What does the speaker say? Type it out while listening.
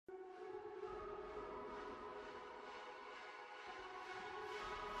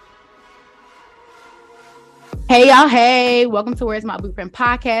Hey y'all, hey, welcome to Where's My Blueprint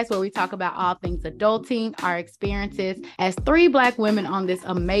podcast, where we talk about all things adulting, our experiences as three Black women on this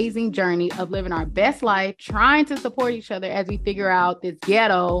amazing journey of living our best life, trying to support each other as we figure out this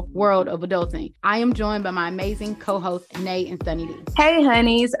ghetto world of adulting. I am joined by my amazing co-hosts, Nay and Sunny D. Hey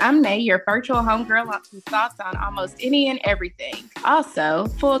honeys, I'm Nay, your virtual homegirl with thoughts on almost any and everything. Also,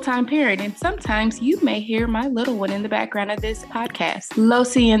 full-time parent, and sometimes you may hear my little one in the background of this podcast. Lo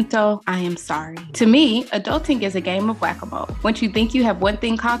siento, I am sorry. To me, adulting is a game of whack-a-mole. Once you think you have one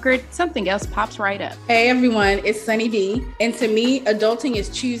thing conquered, something else pops right up. Hey everyone, it's Sunny D. And to me, adulting is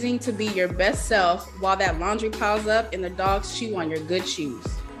choosing to be your best self while that laundry piles up and the dogs chew on your good shoes.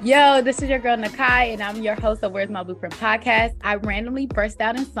 Yo, this is your girl Nakai, and I'm your host of Where's My Blueprint podcast. I randomly burst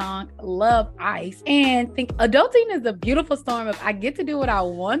out in song Love Ice and think adulting is a beautiful storm of I get to do what I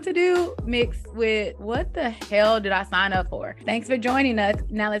want to do mixed with what the hell did I sign up for? Thanks for joining us.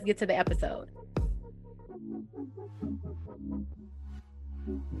 Now let's get to the episode.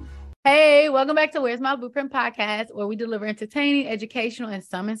 Hey, welcome back to Where's My Blueprint podcast, where we deliver entertaining, educational, and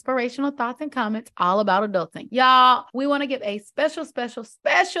some inspirational thoughts and comments all about adulting. Y'all, we want to give a special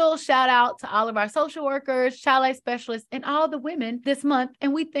shout out to all of our social workers, child life specialists, and all the women this month.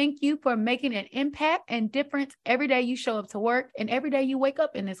 And we thank you for making an impact and difference every day you show up to work and every day you wake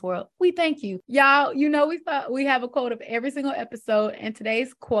up in this world. We thank you. Y'all, you know, we have a quote of every single episode, and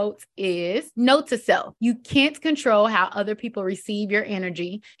today's quote is, note to self, you can't control how other people receive your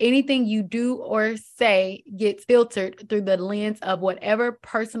energy. Anything you do or say gets filtered through the lens of whatever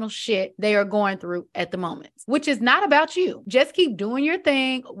personal shit they are going through at the moment, which is not about you. Just keep doing your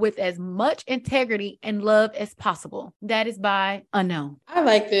thing with as much integrity and love as possible. That is by Unknown. I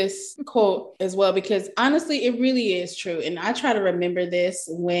like this quote as well because honestly, it really is true. And I try to remember this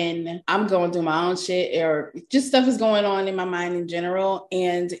when I'm going through my own shit or just stuff is going on in my mind in general.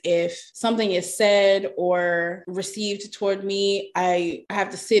 And if something is said or received toward me, I have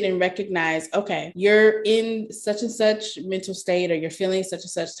to sit and recognize, okay, you're in such and such mental state or you're feeling such and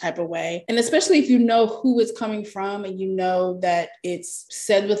such type of way. And especially if you know who it's coming from and you know that it's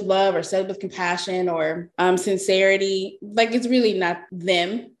said with love or said with compassion or sincerity, like it's really not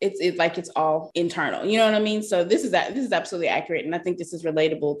them. It's like it's all internal. You know what I mean? So this is absolutely accurate. And I think this is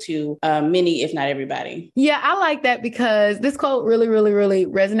relatable to many, if not everybody. Yeah, I like that because this quote really, really, really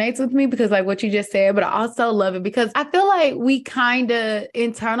resonates with me because like what you just said, but I also love it because I feel like we kind of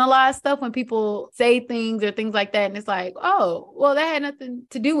internalize stuff when people say things or things like that. And it's like, oh, well, that had nothing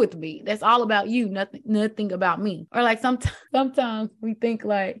to do with me. That's all about you. Nothing about me. Or like sometimes we think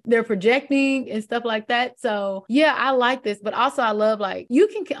like they're projecting and stuff like that. So yeah, I like this, but also I love like you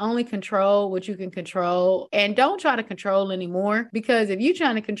can only control what you can control and don't try to control anymore because if you're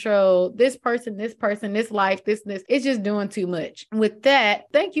trying to control this person, this life, this, it's just doing too much. With that,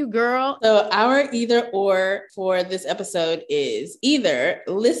 thank you, girl. So our either or for this episode is either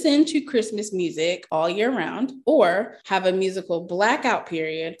listen to Christmas music all year round or have a musical blackout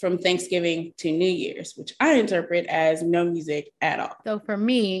period from Thanksgiving to New Year's, which I interpret as no music at all. So for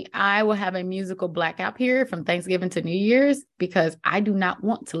me, I will have a musical blackout period from Thanksgiving to New Year's because I do not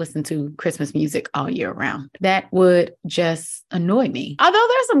want to listen to Christmas music all year round. That would just annoy me. Although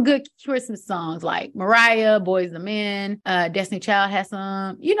there's some good Christmas songs like Mariah, Boyz II Men, Destiny Child has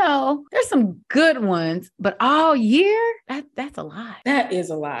some, you know, there's some good ones, but all year, that's a lot. That is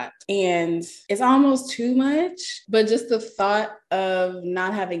a lot. And it's almost too much, but just the thought of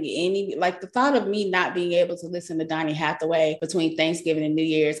not having any, like the thought of me not being able to listen to Donny Hathaway between Thanksgiving and New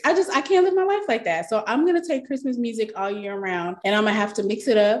Year's, I can't live my life like that. So I'm going to take Christmas music all year round and I'm going to have to mix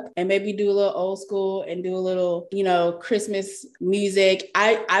it up and maybe do a little old school and do a little, you know, Christmas music.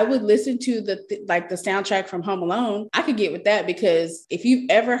 I would listen to the soundtrack from Home Alone. I could get with that because if you've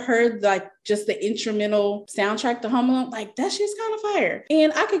ever heard like just the instrumental soundtrack to Home Alone, like that shit's kind of fire.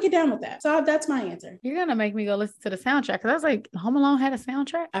 And I could get down with that. So that's my answer. You're going to make me go listen to the soundtrack because I was like, Home Alone had a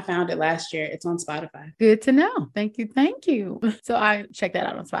soundtrack? I found it last year. It's on Spotify. Good to know. Thank you. So I checked that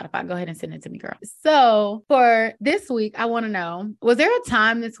out on Spotify. Go ahead and send it to me, girl. So for this week, I want to know, was there a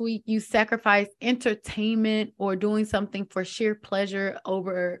time this week you sacrificed entertainment or doing something for sheer pleasure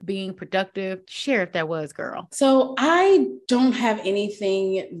over being productive? Share if that was, girl. So I don't have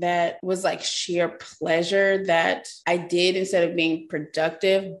anything that was like sheer pleasure that I did instead of being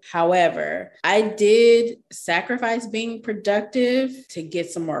productive. However, I did sacrifice being productive to get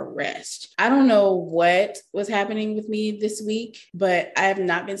some more rest. I don't know what was happening with me this week, but I have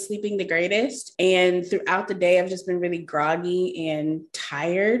not been sleeping the greatest. And throughout the day, I've just been really groggy and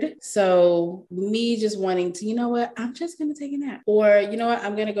tired. So me just wanting to, you know what, I'm just going to take a nap, or you know what,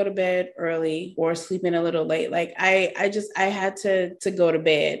 I'm going to go to bed early or sleep in a little late. Like I had to go to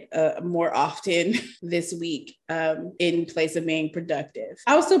bed more more often this week in place of being productive.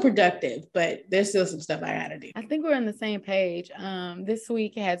 I was still productive, but there's still some stuff I gotta do. I think we're on the same page. This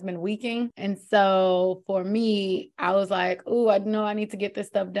week has been weeking. And so for me, I was like, oh, I know I need to get this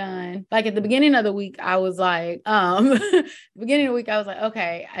stuff done. Like at the beginning of the week, I was like, okay,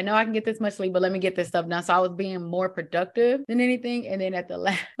 I know I can get this much sleep, but let me get this stuff done. So I was being more productive than anything. And then at the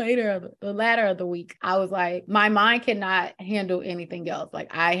latter of the week, I was like, my mind cannot handle anything else.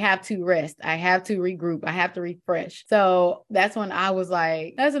 Like I have to rest. I have to regroup. I have to refresh. So that's when I was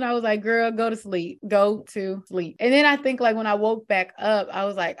like, girl, go to sleep. And then I think like when I woke back up, I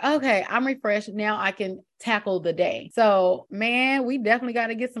was like, okay, I'm refreshed. Now I can tackle the day. So man, we definitely got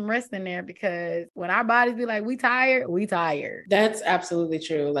to get some rest in there, because when our bodies be like, we tired. That's absolutely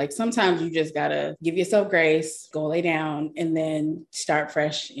true. Like sometimes you just gotta give yourself grace, go lay down, and then start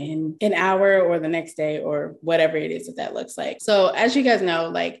fresh in an hour or the next day or whatever it is that looks like. So as you guys know,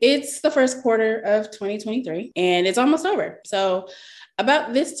 like it's the first quarter of 2023 and it's almost over. So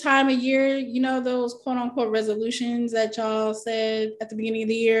about this time of year, you know, those quote unquote resolutions that y'all said at the beginning of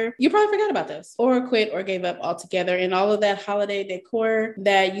the year, you probably forgot about those or quit or gave up altogether. And all of that holiday decor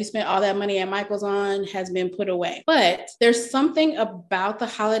that you spent all that money at Michael's on has been put away. But there's something about the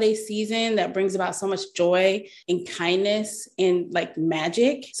holiday season that brings about so much joy and kindness and like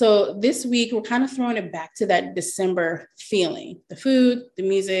magic. So this week, we're kind of throwing it back to that December feeling, the food, the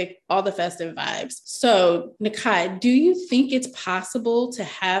music, all the festive vibes. So Nakai, do you think it's possible to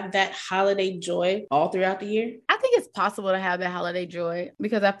have that holiday joy all throughout the year? I think it's possible to have that holiday joy,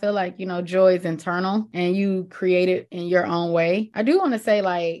 because I feel like, you know, joy is internal and you create it in your own way. I do want to say,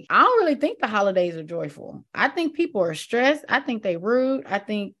 like, I don't really think the holidays are joyful. I think people are stressed. I think they rude. I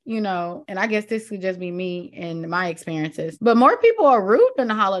think, you know, and I guess this could just be me and my experiences, but more people are rude than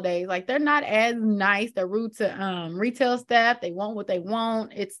the holidays. Like they're not as nice. They're rude to retail staff. They want what they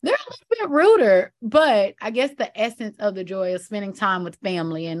want. They're a little bit ruder, but I guess the essence of the joy is spending time with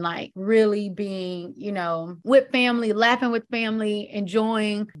family and like really being, you know, with family, laughing with family,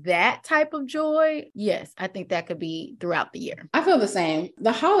 enjoying that type of joy. Yes, I think that could be throughout the year. I feel the same.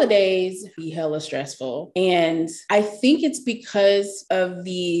 The holidays be hella stressful. And I think it's because of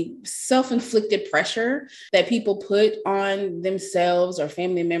the self-inflicted pressure that people put on themselves or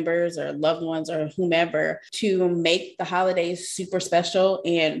family members or loved ones or whomever to make the holidays super special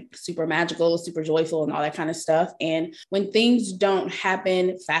and super magical, super joyful and all that kind of stuff. And when things don't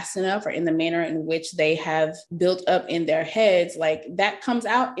happen fast enough or in the manner in which they have built up in their heads, like that comes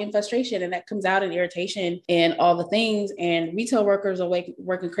out in frustration and that comes out in irritation and all the things. And retail workers are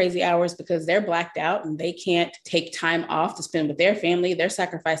working crazy hours because they're blacked out and they can't take time off to spend with their family. They're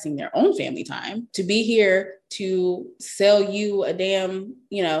sacrificing their own family time to be here to sell you a damn,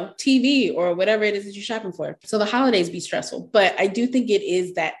 you know, TV or whatever it is that you're shopping for. So the holidays be stressful, but I do think it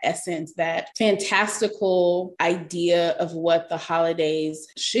is that essence, that fantastical idea of what the holidays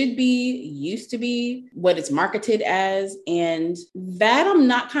should be, used to be, what it's marketed as. And that I'm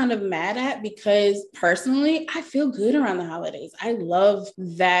not kind of mad at, because personally, I feel good around the holidays. I love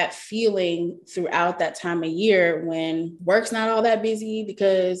that feeling throughout that time of year when work's not all that busy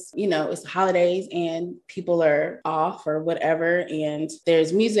because, you know, it's the holidays and people are off or whatever. And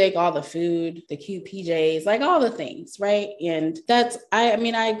there's music, all the food, the cute PJs, like all the things, right? And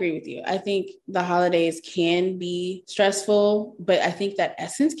I agree with you. I think the holidays can be stressful, but I think that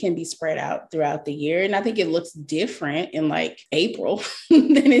essence can be spread out throughout the year. And I think it looks different in like April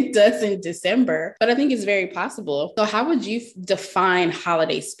than it does in December, but I think it's very possible. So how would you define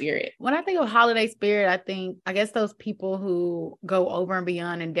holiday spirit? When I think of holiday spirit, I guess those people who go over and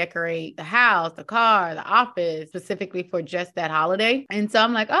beyond and decorate the house, the car, the office, specifically for just that holiday. And so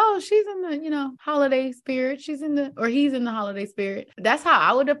I'm like, oh, she's in the, you know, holiday spirit. He's in the holiday spirit. That's how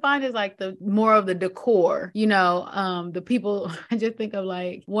I would define it, as like the more of the decor, you know, the people. I just think of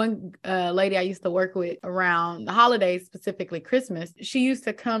like one lady I used to work with around the holidays, specifically Christmas. She used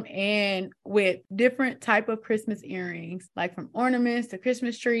to come in with different type of Christmas earrings, like from ornaments to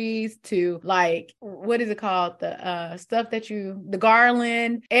Christmas trees to like, what is it called? The stuff the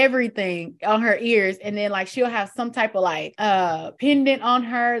garland, everything on her ears. And then like she'll have some type of like pendant on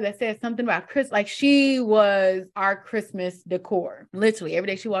her that says something about Christmas. Like she was our Christmas decor, literally every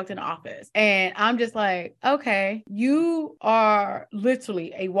day she walked in the office. And I'm just like, okay, you are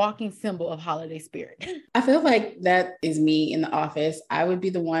literally a walking symbol of holiday spirit. I feel like that is me in the office. I would be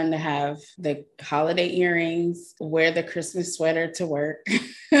the one to have the holiday earrings, wear the Christmas sweater to work.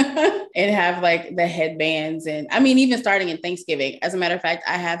 and have like the headbands. And I mean, even starting in Thanksgiving, as a matter of fact,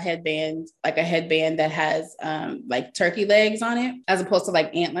 I have headbands, like a headband that has like turkey legs on it, as opposed to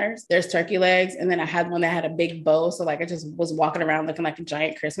like antlers. There's turkey legs. And then I had one that had a big bow. So like I just was walking around looking like a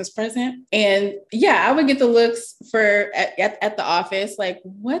giant Christmas present. And yeah, I would get the looks at the office, like,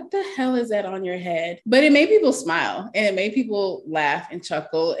 what the hell is that on your head? But it made people smile and it made people laugh and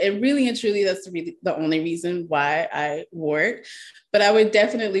chuckle. And really and truly, that's the only reason why I wore it. But I would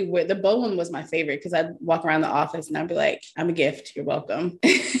definitely wear the bow one was my favorite because I'd walk around the office and I'd be like, I'm a gift, you're welcome.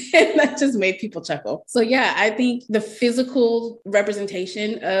 And that just made people chuckle. So yeah, I think the physical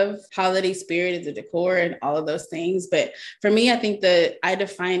representation of holiday spirit is the decor and all of those things. But for me, I think I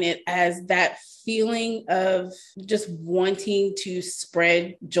define it as that feeling of just wanting to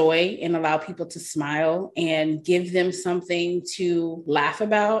spread joy and allow people to smile and give them something to laugh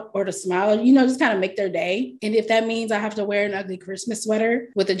about or to smile, just kind of make their day. And if that means I have to wear an ugly Christmas sweater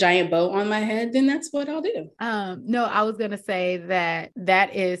with a giant bow on my head, then that's what I'll do. No, I was going to say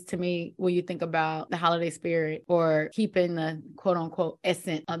that is, to me, when you think about the holiday spirit or keeping the quote unquote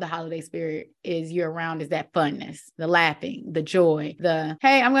essence of the holiday spirit is year round, is that funness, the laughing, the joy, the,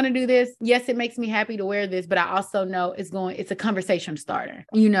 hey, I'm going to do this. Yes, it makes me happy to wear this, but I also know it's a conversation starter.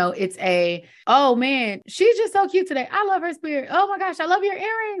 It's oh man, she's just so cute today. I love her spirit. Oh my gosh, I love your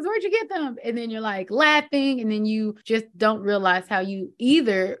earrings. Where'd you get them? And then you're like laughing, and then you just don't realize how you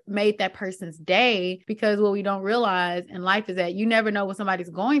either made that person's day, because what we don't realize in life is that you never know what somebody's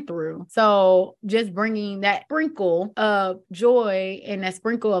going through. So just bringing that sprinkle of joy and that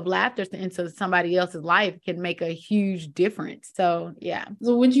sprinkle of laughter into somebody else's life can make a huge difference. So yeah.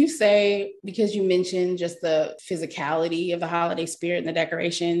 So would you say, because you mentioned just the physicality of the holiday spirit and the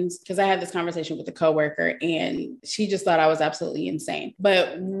decorations, because I had this conversation with a coworker and she just thought I was absolutely insane.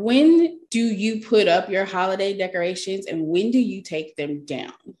 But when do you put up your holiday decorations and when do you take them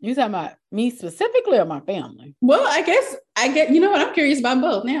down? You talking about me specifically or my family? Well, I get, you know what? I'm curious about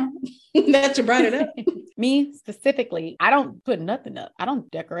both now that you brought it up. Me specifically, I don't put nothing up. I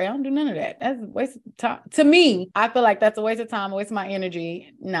don't decorate. I don't do none of that. That's a waste of time. To me, I feel like that's a waste of time, a waste of my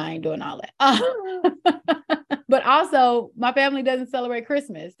energy. Nah, I ain't doing all that. But also, my family doesn't celebrate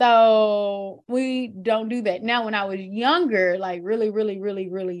Christmas. So we don't do that. Now, when I was younger, like really, really, really,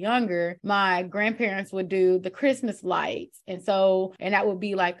 really younger, my grandparents would do the Christmas lights. And that would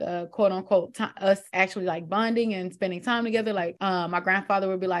be like a quote unquote us actually like bonding and spending time together. Like my grandfather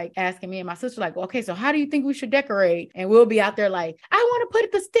would be like asking me and my sister, like, okay, so how do you think we should decorate? And we'll be out there like, I want to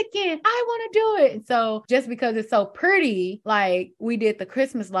put the stick in. I want to do it. And so just because it's so pretty, like we did the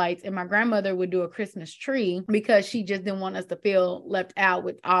Christmas lights, and my grandmother would do a Christmas tree because she just didn't want us to feel left out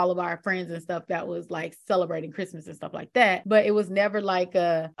with all of our friends and stuff that was like celebrating Christmas and stuff like that. But it was never like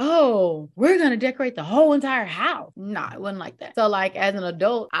oh, we're going to decorate the whole entire house. No, it wasn't like that. So like as an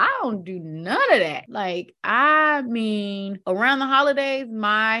adult, I don't do none of that. Like, I mean, around the holidays,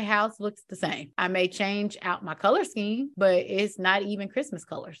 my house looks the same. I may change out my color scheme, but it's not even Christmas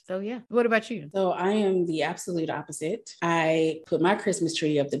colors. So yeah. What about you? So I am the absolute opposite. I put my Christmas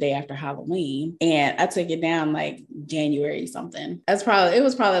tree up the day after Halloween and I took it down like January something. It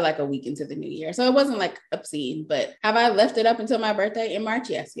was probably like a week into the new year. So it wasn't like obscene, but have I left it up until my birthday in March?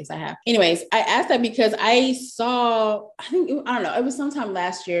 Yes, I have. Anyways, I asked that because I don't know, it was sometime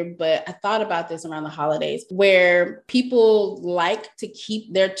last year, but I thought about this around the holidays where people like to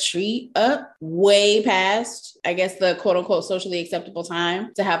keep their tree up way past, I guess, the quote unquote socially acceptable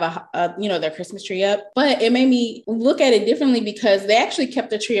time to have their Christmas tree up. But it made me look at it differently because they actually kept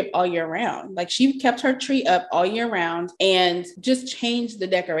the tree up all year round. Like she kept her tree up all year round and just changed the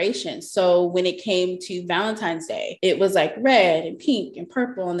decorations. So when it came to Valentine's Day, it was like red and pink and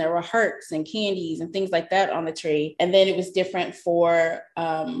purple, and there were hearts and candies and things like that on the tree. And then it was different for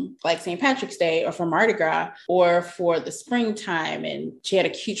like St. Patrick's Day or for Mardi Gras or for the springtime. And she had a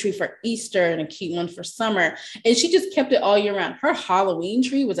cute tree for Easter and a cute one for summer. And she just kept it all year round. Her Halloween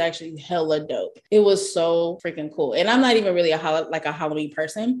tree was actually hella dope. It was so freaking cool. And I'm not even really a Halloween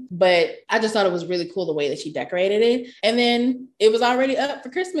person, but I just thought it was really cool the way that she decorated it. And then it was already up for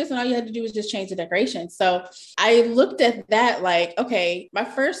Christmas and all you had to do was just change the decoration. So I looked at that like, okay, my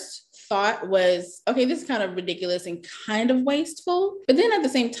first thought was, okay, this is kind of ridiculous and kind of wasteful. But then at the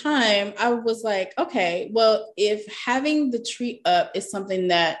same time, I was like, okay, well, if having the tree up is something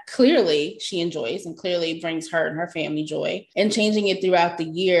that clearly she enjoys and clearly brings her and her family joy, and changing it throughout the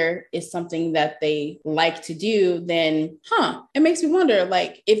year is something that they like to do, then, it makes me wonder,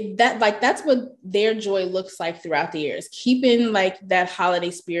 like, if that's what their joy looks like throughout the years, keeping like that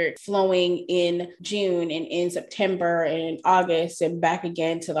holiday spirit flowing in June and in September and August and back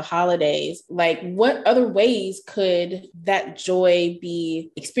again to the holidays. holidays, like what other ways could that joy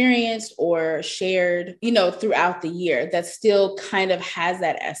be experienced or shared, you know, throughout the year that still kind of has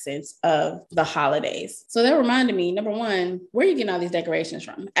that essence of the holidays? So that reminded me, number one, where are you getting all these decorations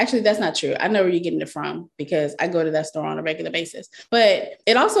from? Actually, that's not true. I know where you're getting it from because I go to that store on a regular basis. But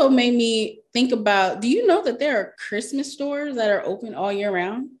it also made me think about, do you know that there are Christmas stores that are open all year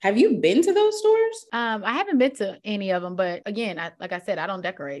round? Have you been to those stores? I haven't been to any of them, but again, like I said, I don't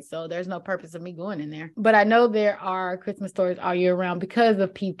decorate, so there's no purpose of me going in there. But I know there are Christmas stores all year round because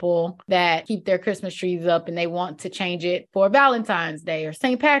of people that keep their Christmas trees up and they want to change it for Valentine's Day or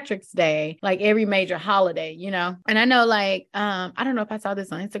St. Patrick's Day, like every major holiday, you know? And I know like, I don't know if I saw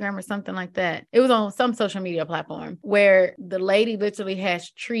this on Instagram or something like that. It was on some social media platform where the lady literally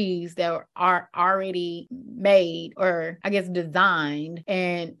has trees that are already made, or I guess designed,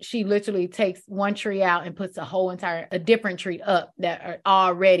 and she literally takes one tree out and puts a different tree up that are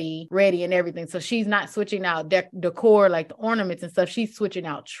already ready and everything. So she's not switching out decor like the ornaments and stuff. She's switching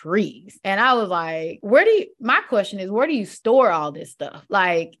out trees. And I was like, my question is, where do you store all this stuff?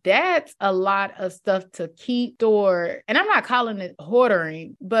 Like, that's a lot of stuff to keep store. And I'm not calling it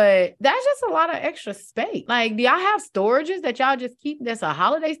hoarding, but that's just a lot of extra space. Like, do y'all have storages that y'all just keep that's a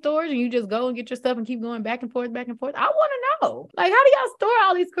holiday storage and you just go and get your stuff and keep going back and forth, back and forth? I want to know, like, how do y'all store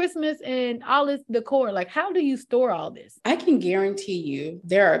all these Christmas and all this decor? Like, how do you store all this? I can guarantee you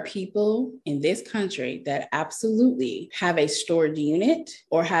there are people in this country that absolutely have a storage unit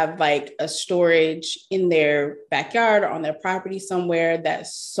or have like a storage in their backyard or on their property somewhere that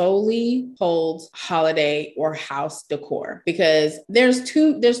solely holds holiday or house decor, because there's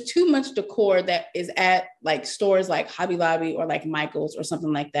too much decor that is at like stores like Hobby Lobby or like Michael's or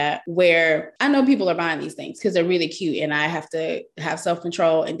something like that, where I know people are buying these things because they're really cute and I have to have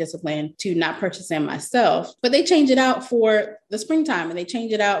self-control and discipline to not purchase them myself. But they change it out for the springtime and they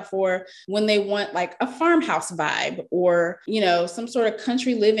change it out for when they want like a farmhouse vibe or, you know, some sort of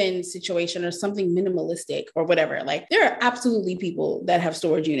country living situation or something minimalistic or whatever. Like, there are absolutely people that have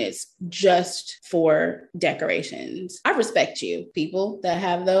storage units just for decorations. I respect you, people that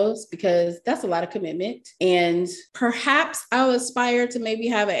have those, because that's a lot of commitment. And perhaps I'll aspire to maybe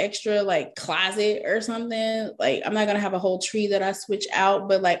have an extra like closet or something. Like, I'm not going to have a whole tree that I switch out,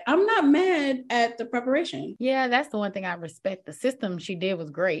 but like, I'm not mad at the preparation. Yeah, that's the one thing I respect. The system she did was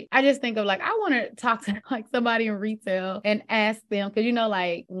great. I just think of like, I want to talk to like somebody in retail and ask them, because, you know,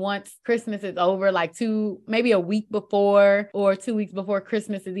 like once Christmas is over, like maybe a week before or 2 weeks before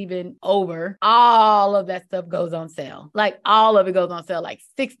Christmas is even over, all of that stuff goes on sale. Like, all of it goes on sale, like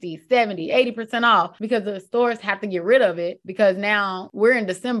 60, 70, 80% off, because the stores have to get rid of it because now we're in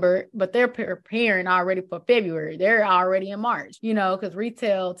December, but they're preparing already for February. They're already in March, you know, because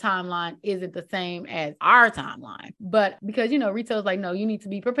retail timeline isn't the same as our timeline. But because, you know, retail is like, no, you need to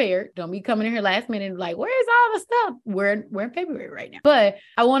be prepared. Don't be coming in here last minute like, where's all the stuff? We're in February right now. But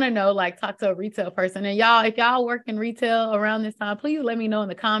I want to know, like, talk to a retail person. And y'all, if y'all work in retail around this time, please let me know in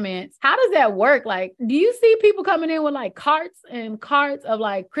the comments. How does that work? Like, do you see people coming in with like carts and carts of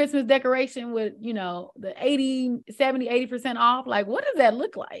like Christmas decoration with, you know, the 80, 70, 80% off? Like, what does that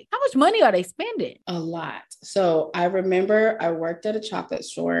look like? How much money are they spending? A lot. So I remember I worked at a chocolate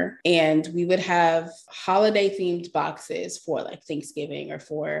store and we would have holiday themed boxes for like Thanksgiving or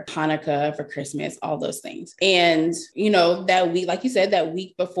for Hanukkah, for Christmas, all those things. And, you know, that week, like you said, that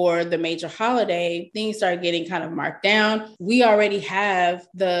week before the major holiday, things started getting kind of marked down. We already have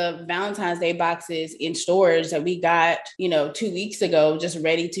the Valentine's Day boxes in stores that we got, you know, 2 weeks ago, just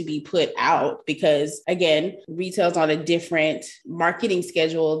ready to be put out because, again, retail's on a different marketing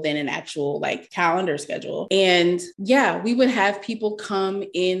schedule than an actual like calendar schedule. And yeah, we would have people come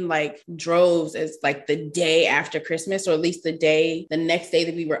in like droves as like the day after Christmas, or at least the next day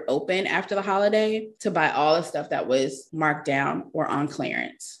that we were open after the holiday, to buy all the stuff that was marked down or on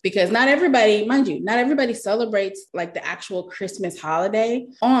clearance. Because not everybody, mind you, not everybody celebrates like the actual Christmas holiday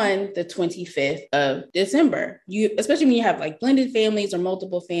on the 25th of December. Especially when you have like blended families or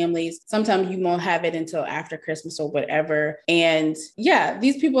multiple families, sometimes you won't have it until after Christmas or whatever. And yeah,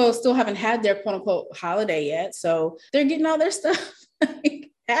 these people still haven't had their quote unquote holiday yet. So they're getting all their stuff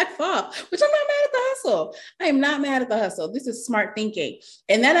half off, which I'm not mad at the hustle. I am not mad at the hustle. This is smart thinking.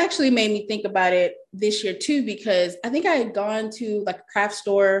 And that actually made me think about it this year too, because I think I had gone to like a craft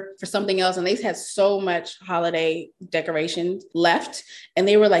store for something else and they had so much holiday decorations left and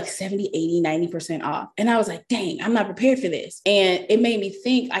they were like 70, 80, 90% off. And I was like, dang, I'm not prepared for this. And it made me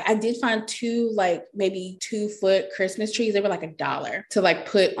think, I did find two, like maybe 2-foot Christmas trees. They were like $1 to like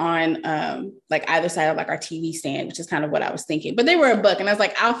put on like either side of like our TV stand, which is kind of what I was thinking. But they were $1. And I was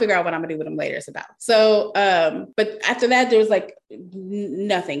like, I'll figure out what I'm gonna do with them later. It's about. So, but after that, there was like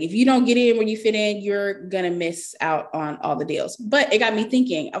nothing. If you don't get in where you fit in, you're gonna miss out on all the deals. But it got me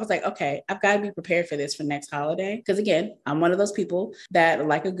thinking. I was like, okay, I've got to be prepared for this for next holiday. Because again, I'm one of those people that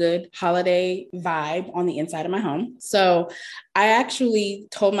like a good holiday vibe on the inside of my home. So I actually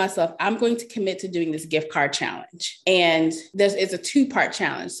told myself I'm going to commit to doing this gift card challenge. And it's a 2-part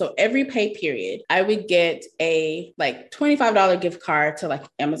challenge. So every pay period, I would get a like $25 gift card to like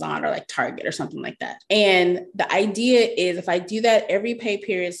Amazon or like Target or something like that. And the idea is if I do that every pay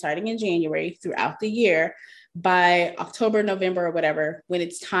period starting in January throughout the year, by October, November, or whatever, when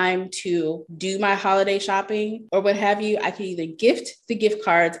it's time to do my holiday shopping or what have you, I can either gift the gift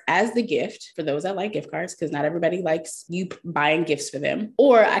cards as the gift for those that like gift cards, because not everybody likes you buying gifts for them,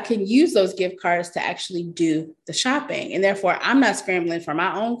 or I can use those gift cards to actually do the shopping. And therefore, I'm not scrambling for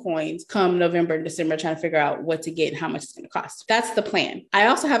my own coins come November and December trying to figure out what to get and how much it's going to cost. That's the plan. I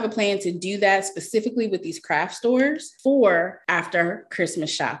also have a plan to do that specifically with these craft stores for after Christmas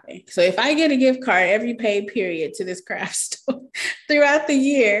shopping. So if I get a gift card every pay period to this craft store throughout the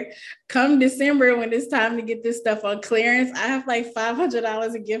year, come December when it's time to get this stuff on clearance, I have like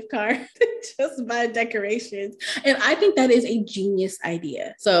 $500 a gift card to just buy decorations. And I think that is a genius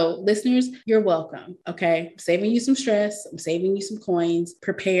idea. So listeners, you're welcome. Okay. I'm saving you some stress. I'm saving you some coins.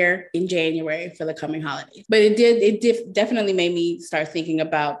 Prepare in January for the coming holidays. But it definitely made me start thinking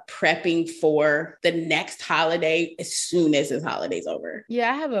about prepping for the next holiday as soon as this holiday's over.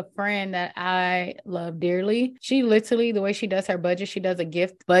 Yeah, I have a friend that I love dearly. She literally, the way she does her budget, she does a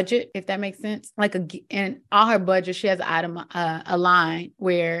gift budget, if that makes sense. And all her budget, she has an item, a line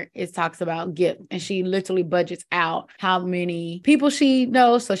where it talks about gift, and she literally budgets out how many people she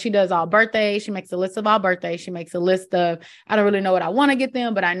knows. So she does all birthdays. She makes a list of all birthdays. She makes a list of, I don't really know what I want to get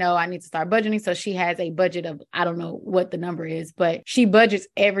them, but I know I need to start budgeting. So she has a budget of, I don't know what the number is, but she budgets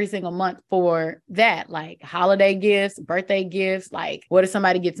every single month for that, like holiday gifts, birthday gifts, like what if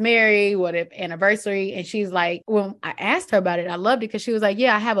somebody gets married, what if anniversary? And she's like, when I asked her about it, I loved it because she was like,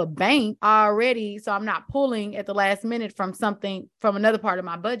 yeah, I have a bank already, so I'm not pulling at the last minute from something from another part of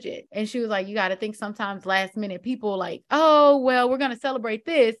my budget. And she was like, you got to think sometimes last minute people like, oh, well, we're going to celebrate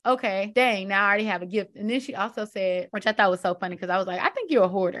this. Okay, dang, now I already have a gift. And then she also said, which I thought was so funny because I was like, I think you're a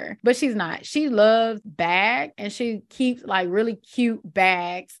hoarder, but she's not. She loves bags and she keeps like really cute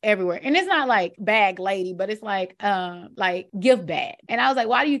bags everywhere. And it's not like bag lady, but it's like gift bag. And I was like,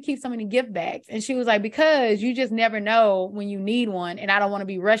 why do you keep so many gift bags? And she was like, because you just never know when you need one. And I don't want to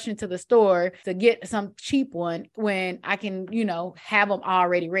be rushing to the store to get some cheap one when I can, have them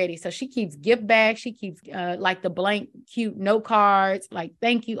already ready. So she keeps gift bags. She keeps like the blank cute note cards, like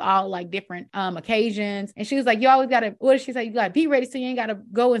thank you, all like different occasions. And she was like, you always got to, what did she say? You got to be ready so you ain't got to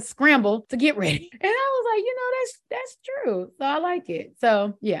go and scramble to get ready. And I was like, that's true. So I like it.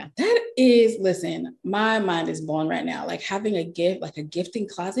 So yeah. Listen, my mind is blown right now. Like having a gift, like a gifting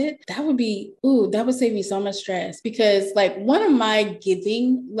closet, that would save me so much stress, because like one of my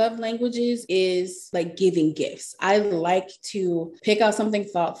giving love languages is like giving gifts. I like to pick out something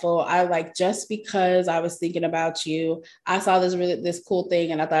thoughtful. I like, just because I was thinking about you, I saw this cool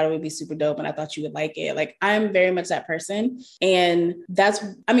thing and I thought it would be super dope and I thought you would like it. Like I'm very much that person. And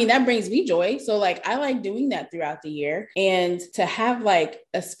that brings me joy. So like, I like doing that throughout the year. And to have like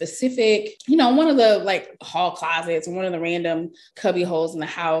a specific, one of the like hall closets or one of the random cubby holes in the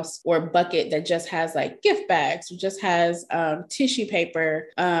house or bucket that just has like gift bags or just has tissue paper,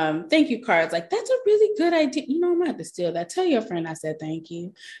 thank you cards. Like that's a really good idea. I'm gonna have to steal that. Tell your friend I said thank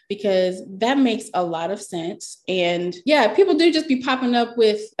you, because that makes a lot of sense. And yeah, people do just be popping up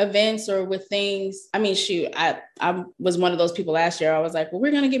with events or with things. I mean, shoot, I was one of those people last year. I was like, well,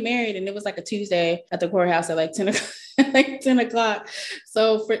 we're gonna get married, and it was like a Tuesday at the courthouse at like 10 o'clock. Like 10 o'clock.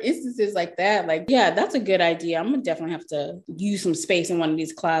 So for instances like that, like, yeah, that's a good idea. I'm gonna definitely have to use some space in one of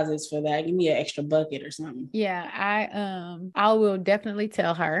these closets for that. Give me an extra bucket or something. Yeah, I will definitely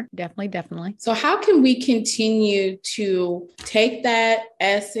tell her. Definitely. So how can we continue to take that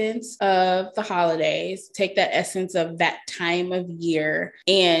essence of the holidays, take that essence of that time of year,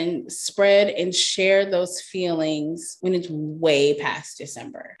 and spread and share those feelings when it's way past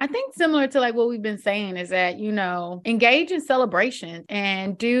December? I think similar to like what we've been saying is that, engage in celebration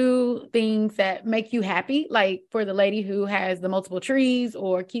and do things that make you happy. Like for the lady who has the multiple trees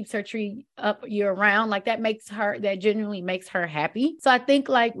or keeps her tree up year round, like that genuinely makes her happy. So I think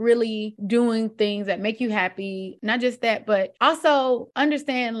like really doing things that make you happy, not just that, but also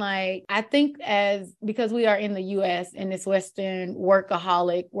understand, like, I think because we are in the US in this Western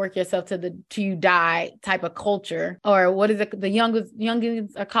workaholic, work yourself till you die type of culture, or what is it? The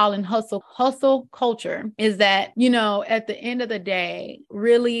youngins are calling hustle culture, is that, at the end of the day,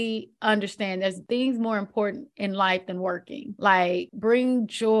 really understand there's things more important in life than working. Like bring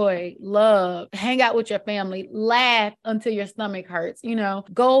joy, love, hang out with your family, laugh until your stomach hurts,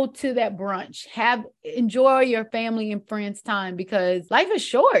 go to that brunch, enjoy your family and friends time, because life is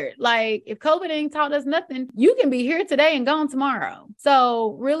short. Like if COVID ain't taught us nothing, you can be here today and gone tomorrow.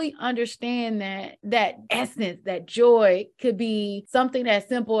 So really understand that essence, that joy could be something as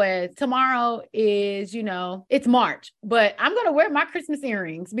simple as tomorrow is, it's March, but I'm going to wear my Christmas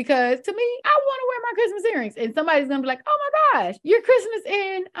earrings because to me, I want to wear my Christmas earrings. And somebody's going to be like, oh my gosh, your Christmas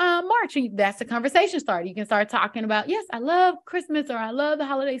in March. And that's the conversation starter. You can start talking about, yes, I love Christmas, or I love the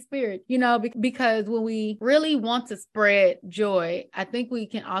holiday spirit, because when we really want to spread joy, I think we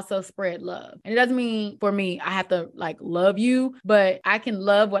can also spread love. And it doesn't mean for me, I have to like love you, but I can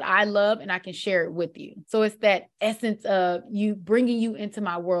love what I love and I can share it with you. So it's that essence of you bringing you into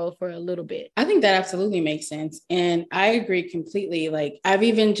my world for a little bit. I think that absolutely makes sense. And I agree completely. Like I've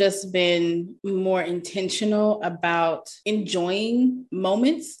even just been more intentional about enjoying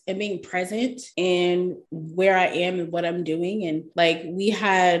moments and being present in where I am and what I'm doing. And like we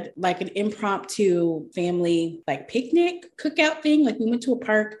had like an impromptu family like picnic cookout thing. Like we went to a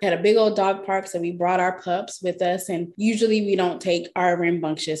park, had a big old dog park. So we brought our pups with us. And usually we don't take our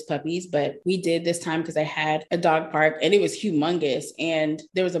rambunctious puppies, but we did this time because I had a dog park and it was humongous. And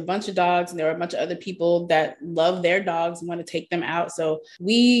there was a bunch of dogs and there were a bunch of other people that love their dogs and want to take them out. So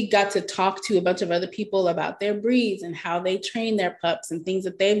we got to talk to a bunch of other people about their breeds and how they train their pups and things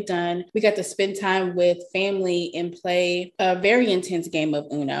that they've done. We got to spend time with family and play a very intense game of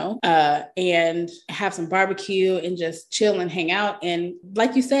Uno and have some barbecue and just chill and hang out. And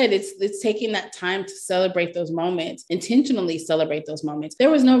like you said, it's taking that time to celebrate those moments, intentionally celebrate those moments. There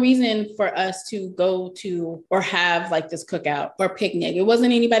was no reason for us to go to or have like this cookout or picnic. It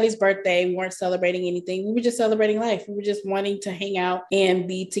wasn't anybody's birthday. We weren't celebrating anything. We were just celebrating life. We were just wanting to hang out and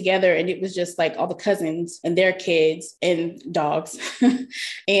be together. And it was just like all the cousins and their kids and dogs.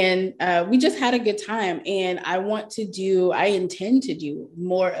 And we just had a good time. And I intend to do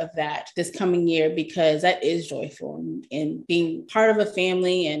more of that this coming year, because that is joyful, and being part of a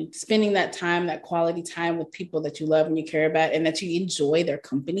family and spending that time, that quality time with people that you love and you care about and that you enjoy their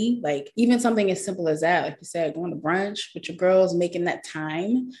company. Like even something as simple as that, like you said, going to brunch with your girls, making that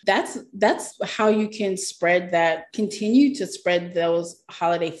time. That's how you can continue to spread those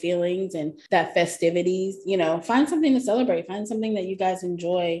holiday feelings and that festivities. Find something to celebrate, find something that you guys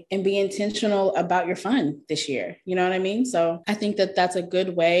enjoy, and be intentional about your fun this year. You know what I mean? So I think that that's a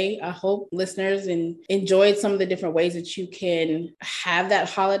good way. I hope listeners enjoyed some of the different ways that you can have that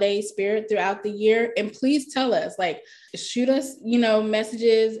holiday spirit throughout the year. And please tell us, like, shoot us,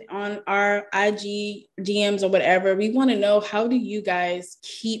 messages on our IG DMs or whatever. We want to know, how do you guys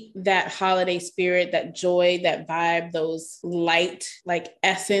keep that holiday spirit, that joy, that vibe, those light, like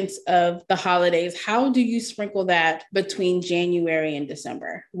essence of the holidays? How do you sprinkle that between January and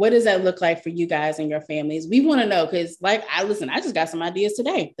December? What does that look like for you guys and your families? We want to know, because I just got some ideas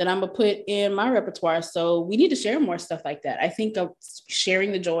today that I'm going to put in my repertoire. So we need to share more stuff like that. I think of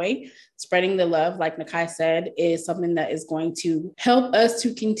sharing the joy, spreading the love, like Nakai said, is something that is going to help us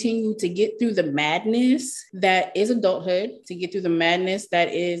to continue to get through the madness that is adulthood, to get through the madness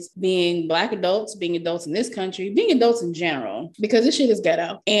that is being Black adults, being adults in this country, being adults in general, because this shit is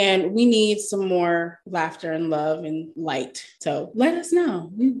ghetto. And we need some more laughter and love and light. So let us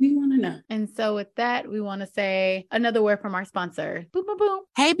know. We want to know. And so with that, we want to say another word from our sponsor. Boom, boom, boom.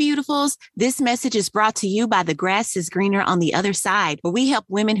 Hey, beautifuls. This message is brought to you by The Grass is Greener on the Other Side, where we help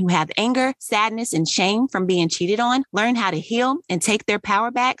women who have anger, sadness, and shame from being cheated on learn how to heal and take their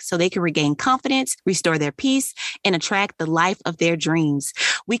power back so they can regain confidence, restore their peace, and attract the life of their dreams.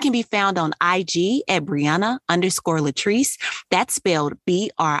 We can be found on IG at Brianna_Latrice. That's spelled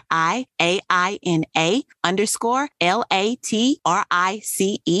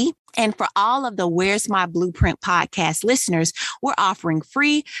BRIANA_LATRICE. And for all of the Where's My Blueprint podcast listeners, we're offering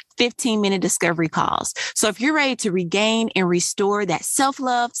free 15-minute discovery calls. So if you're ready to regain and restore that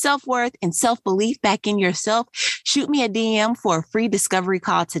self-love, self-worth, and self-belief back in yourself, shoot me a DM for a free discovery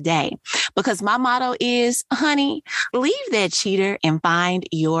call today. because my motto is, honey, leave that cheater and find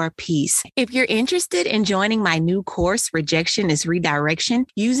your peace. If you're interested in joining my new course, Rejection is Redirection,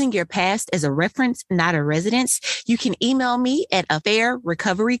 using your past as a reference, not a residence, you can email me at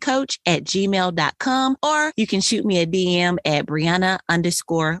affairrecoverycoach@gmail.com, or you can shoot me a DM at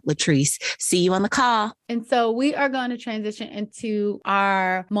Brianna_Latrice. See you on the call. And so we are going to transition into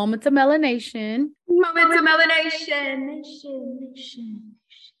our Moments of Melanation. Moments of Melanation.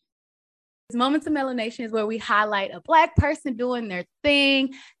 Moments of Melanation is where we highlight a Black person doing their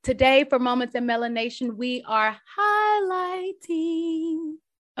thing. Today for Moments of Melanation, we are highlighting.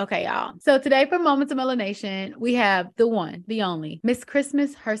 Okay, y'all. So today for Moments of Melanation, we have the one, the only, Miss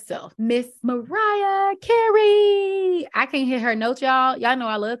Christmas herself, Miss Mariah Carey. I can't hear her notes, y'all. Y'all know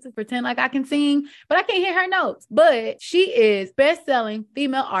I love to pretend like I can sing, but I can't hear her notes. But she is best-selling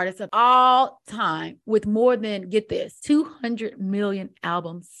female artist of all time with more than, get this, 200 million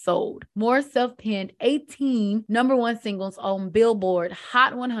albums sold. More self-penned 18 number one singles on Billboard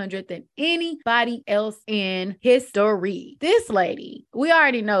Hot 100 than anybody else in history. This lady, we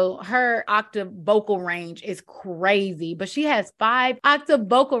already know her octave vocal range is crazy, but she has 5 octave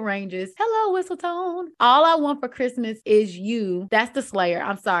vocal ranges. Hello, Whistletone. All I Want for Christmas Is You. That's the Slayer.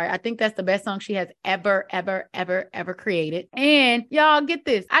 I'm sorry. I think that's the best song she has ever created. And y'all get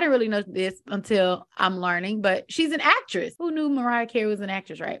this. I didn't really know this until I'm learning, but she's an actress. Who knew Mariah Carey was an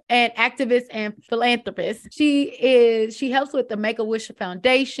actress, right? And activist and philanthropist. She helps with the Make-A-Wish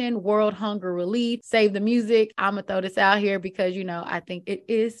Foundation, World Hunger Relief, Save the Music. I'm gonna throw this out here because, you know, I think it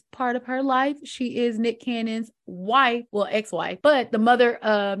is part of her life. She is Nick Cannon's wife, well, ex-wife, but the mother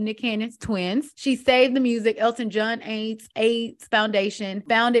of Nick Cannon's twins. She saved the music, Elton John AIDS Foundation,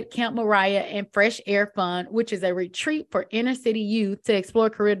 founded Camp Mariah and Fresh Air Fund, which is a retreat for inner city youth to explore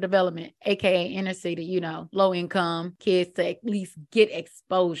career development, aka inner city, you know, low income kids to at least get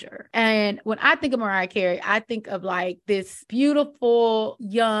exposure. And when I think of Mariah Carey, I think of like this beautiful,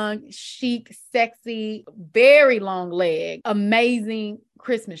 young, chic, sexy, very long leg, amazing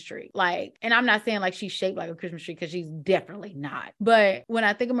Christmas tree. Like, and I'm not saying like she's shaped like a Christmas tree because she's definitely not. But when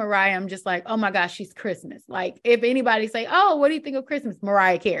I think of Mariah, I'm just like, oh my gosh, she's Christmas. Like, if anybody say, oh, what do you think of Christmas?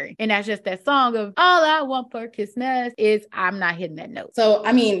 Mariah Carey. And that's just that song of All I Want for Christmas Is, I'm not hitting that note. So,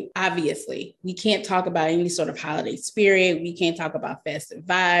 I mean, obviously, we can't talk about any sort of holiday spirit. We can't talk about festive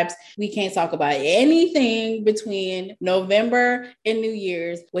vibes. We can't talk about anything between November and New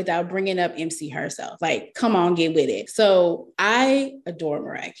Year's without bringing up MC herself. Like, come on, get with it. So I adore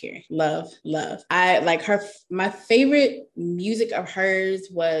Mariah Carey. Love. I like her. My favorite music of hers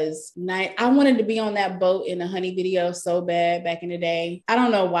was Night. I wanted to be on that boat in the Honey video so bad back in the day. I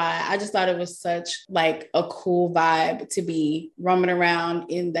don't know why. I just thought it was such like a cool vibe to be roaming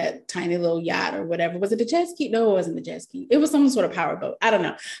around in that tiny little yacht or whatever. Was it the jet ski? No, it wasn't the jet ski. It was some sort of power boat. I don't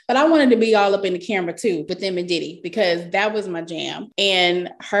know. But I wanted to be all up in the camera too with them and Diddy because that was my jam.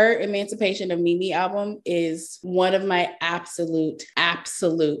 And her Emancipation of Mimi album is one of my absolute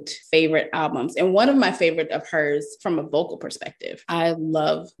favorite albums, and one of my favorite of hers from a vocal perspective. I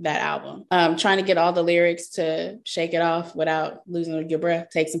love that album. Trying to get all the lyrics to Shake It Off without losing your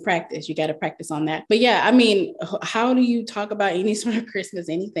breath takes some practice. You got to practice on that. But yeah, I mean, how do you talk about any sort of Christmas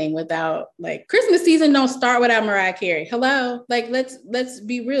anything without, like, Christmas season don't start without Mariah Carey. Hello, like let's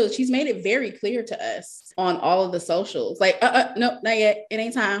be real. She's made it very clear to us on all of the socials. Like, no, not yet. It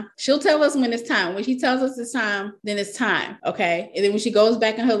ain't time. She'll tell us when it's time. When she tells us it's time, then it's time. Okay. And then when she goes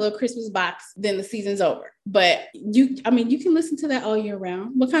back in her little Christmas box, then the season's over. But you can listen to that all year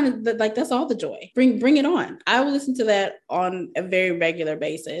round. What kind of, like, that's all the joy. Bring it on. I will listen to that on a very regular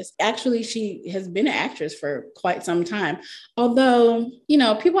basis. Actually, she has been an actress for quite some time. Although, you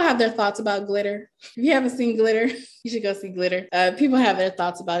know, people have their thoughts about Glitter. If you haven't seen Glitter, you should go see Glitter. People have their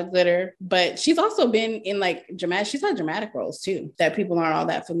thoughts about Glitter, but she's also been in like she's had dramatic roles too that people aren't all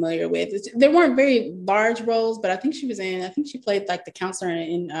that familiar with. There weren't very large roles, but I think she played like the counselor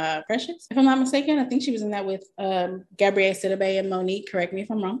in Precious, if I'm not mistaken. I think she was in that with Gabrielle Sidibe and Monique, correct me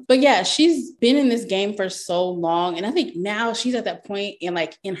if I'm wrong. But yeah, she's been in this game for so long. And I think now she's at that point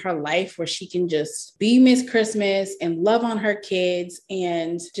in her life where she can just be Miss Christmas and love on her kids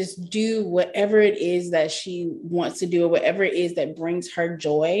and just do whatever it is that she wants to do or whatever it is that brings her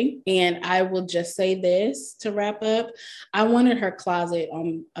joy. And I will just say this to wrap up. I wanted her closet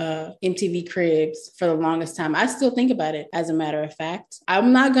on MTV Cribs for the longest time. I still think about it, as a matter of fact.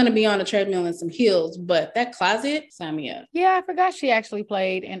 I'm not going to be on a treadmill in some heels, but but that closet, sign me up. Yeah, I forgot she actually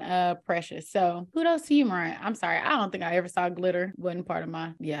played in Precious. So kudos to you, Mariah. I'm sorry. I don't think I ever saw Glitter. Wasn't part of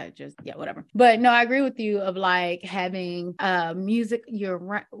my, whatever. But no, I agree with you of like having music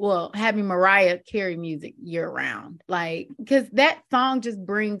having Mariah Carey music year round. Like, because that song just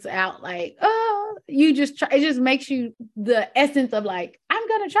brings out like, it just makes you the essence of like, I'm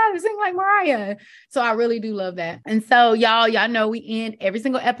gonna try to sing like Mariah. So I really do love that. And so y'all know we end every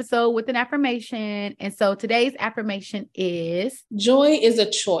single episode with an affirmation. And so today's affirmation is: joy is a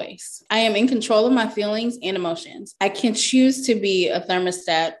choice. I am in control of my feelings and emotions. I can choose to be a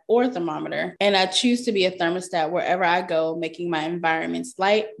thermostat or a thermometer, and I choose to be a thermostat wherever I go, making my environments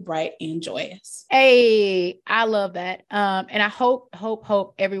light, bright, and joyous. Hey, I love that. And I hope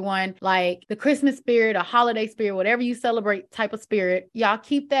everyone, like the Christmas spirit, a holiday spirit, whatever you celebrate type of spirit, y'all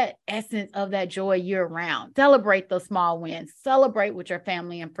keep that essence of that joy year round. Celebrate those small wins. Celebrate with your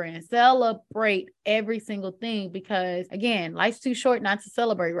family and friends. Celebrate every single thing, because again, life's too short not to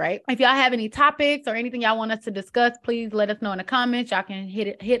celebrate, right? If y'all have any topics or anything y'all want us to discuss, please let us know in the comments. Y'all can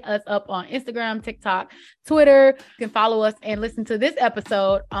hit us up on Instagram, TikTok, Twitter. You can follow us and listen to this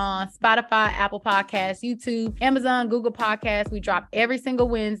episode on Spotify, Apple Podcasts, YouTube, Amazon, Google Podcasts. We drop every single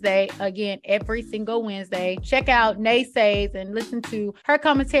Wednesday. Again, every single Wednesday. Check out Nay Says and listen to her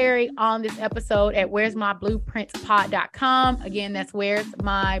commentary on this episode at where'smyblueprintspod.com. Again, that's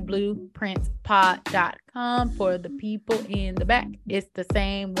where'smyblueprintspod.com for the people in the back. It's the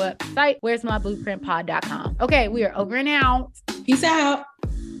same website, where'smyblueprintpod.com. Okay, we are over and out. Peace out.